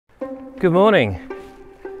Good morning.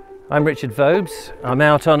 I'm Richard Vobes. I'm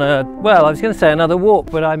out on I was going to say another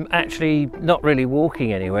walk, but I'm actually not really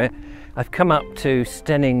walking anywhere. I've come up to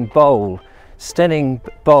Steyning Bowl. Steyning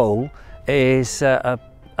Bowl is a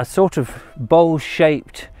sort of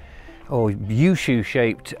bowl-shaped or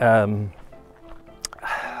U-shaped, what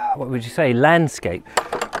would you say, landscape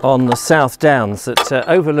on the Southdowns that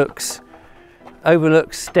overlooks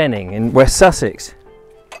Steyning in West Sussex.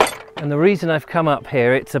 And the reason I've come up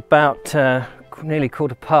here, it's about nearly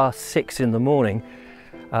 6:15 in the morning.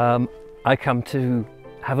 I come to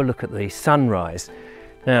have a look at the sunrise.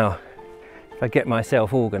 Now, if I get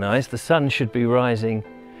myself organised, the sun should be rising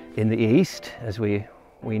in the east, as we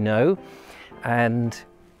know, and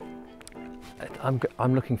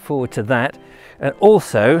I'm looking forward to that. And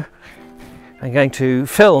also, I'm going to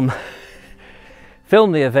film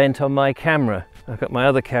the event on my camera. I've got my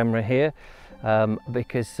other camera here.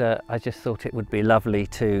 Because I just thought it would be lovely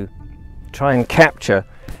to try and capture,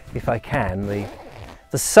 if I can,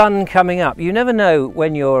 the sun coming up. You never know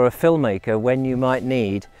when you're a filmmaker when you might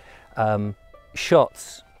need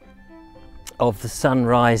shots of the sun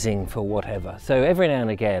rising for whatever. So every now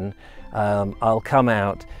and again I'll come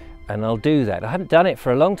out and I'll do that. I haven't done it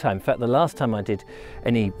for a long time. In fact, the last time I did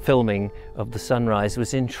any filming of the sunrise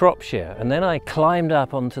was in Shropshire, and then I climbed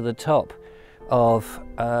up onto the top of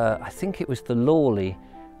I think it was the Lavalier,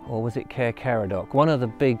 or was it Caercaradoc, one of the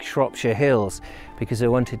big Shropshire hills, because I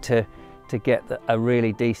wanted to get a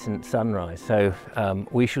really decent sunrise. So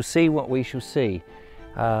we shall see what we shall see.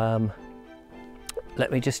 Let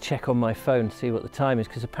me just check on my phone to see what the time is,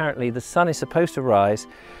 because apparently the sun is supposed to rise.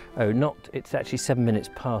 It's actually 7 minutes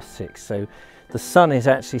past 6, so the sun is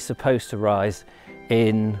actually supposed to rise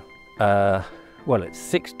in well, it's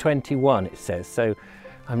 6:21 it says, so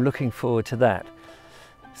I'm looking forward to that.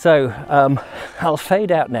 So I'll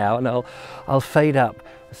fade out now, and I'll fade up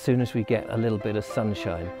as soon as we get a little bit of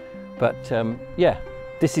sunshine. But yeah,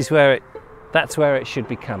 this is that's where it should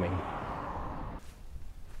be coming.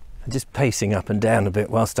 I'm just pacing up and down a bit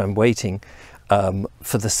whilst I'm waiting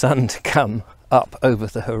for the sun to come up over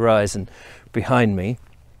the horizon behind me.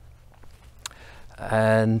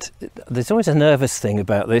 And there's always a nervous thing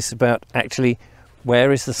about this, about actually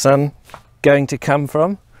where is the sun going to come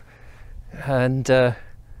from, and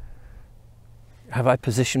have I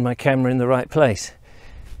positioned my camera in the right place?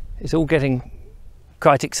 It's all getting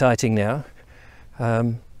quite exciting now.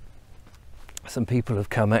 Some people have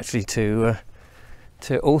come actually to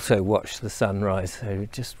also watch the sunrise, so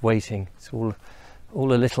just waiting. It's all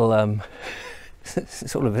a little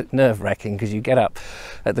it's all a bit nerve-wracking, because you get up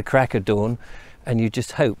at the crack of dawn and you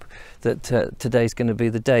just hope that today's going to be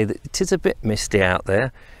the day. It is a bit misty out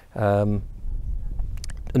there.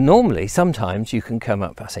 Normally, sometimes you can come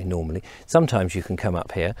up, I say normally, sometimes you can come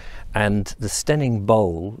up here, and the Steyning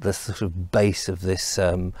Bowl, the sort of base of this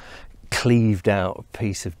cleaved out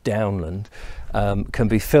piece of downland, can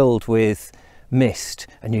be filled with mist,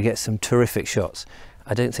 and you get some terrific shots.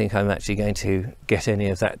 I don't think I'm actually going to get any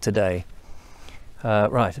of that today.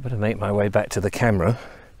 Right, I better make my way back to the camera,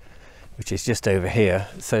 which is just over here,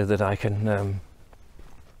 so that I can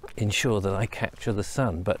ensure that I capture the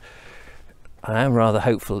sun. But I am rather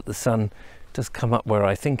hopeful that the sun does come up where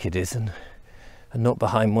I think it is, and not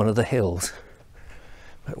behind one of the hills.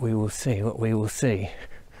 But we will see what we will see.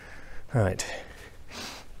 Right,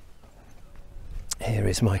 here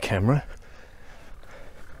is my camera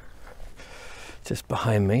just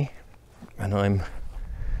behind me, and I'm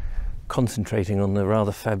concentrating on the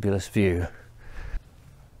rather fabulous view.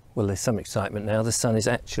 Well, there's some excitement now. The sun is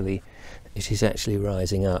actually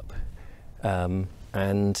rising up, and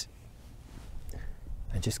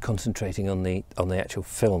I'm just concentrating on the actual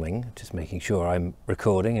filming, just making sure I'm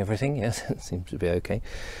recording everything. Yes, it seems to be okay,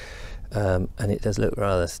 and it does look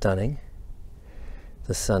rather stunning.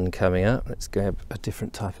 The sun coming up. Let's grab a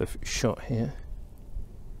different type of shot here.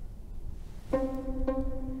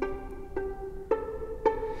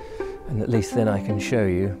 And at least then I can show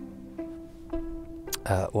you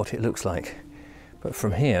what it looks like. But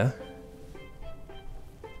from here,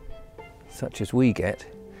 such as we get,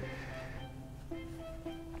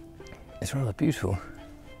 it's rather beautiful.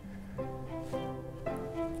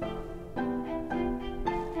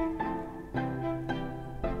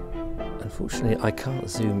 Unfortunately, I can't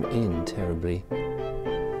zoom in terribly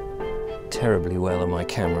well on my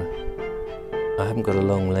camera. I haven't got a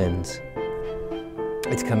long lens.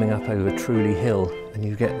 It's coming up over Truleigh Hill, and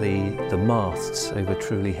you get the masts over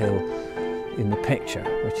Truleigh Hill in the picture,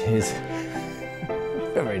 which is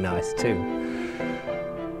very nice too.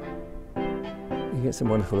 You get some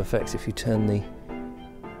wonderful effects if you turn the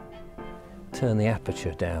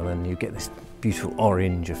aperture down, and you get this beautiful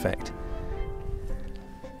orange effect.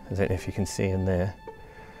 I don't know if you can see in there.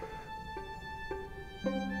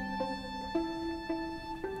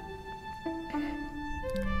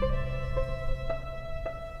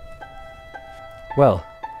 Well,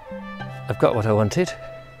 I've got what I wanted.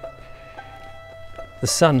 The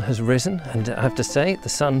sun has risen, and I have to say the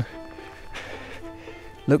sun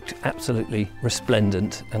looked absolutely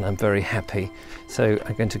resplendent, and I'm very happy. So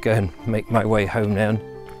I'm going to go and make my way home now and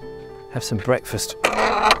have some breakfast.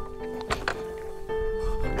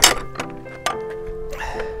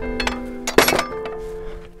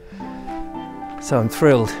 So I'm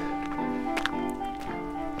thrilled.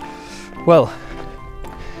 Well,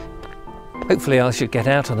 hopefully I should get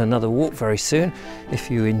out on another walk very soon.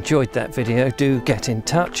 If you enjoyed that video, do get in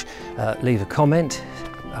touch, leave a comment.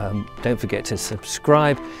 Don't forget to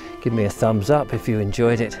subscribe, give me a thumbs up if you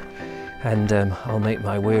enjoyed it, and I'll make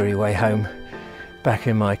my weary way home back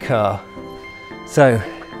in my car. So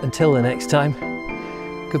until the next time,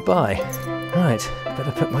 goodbye. Right,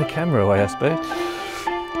 better put my camera away, I suppose.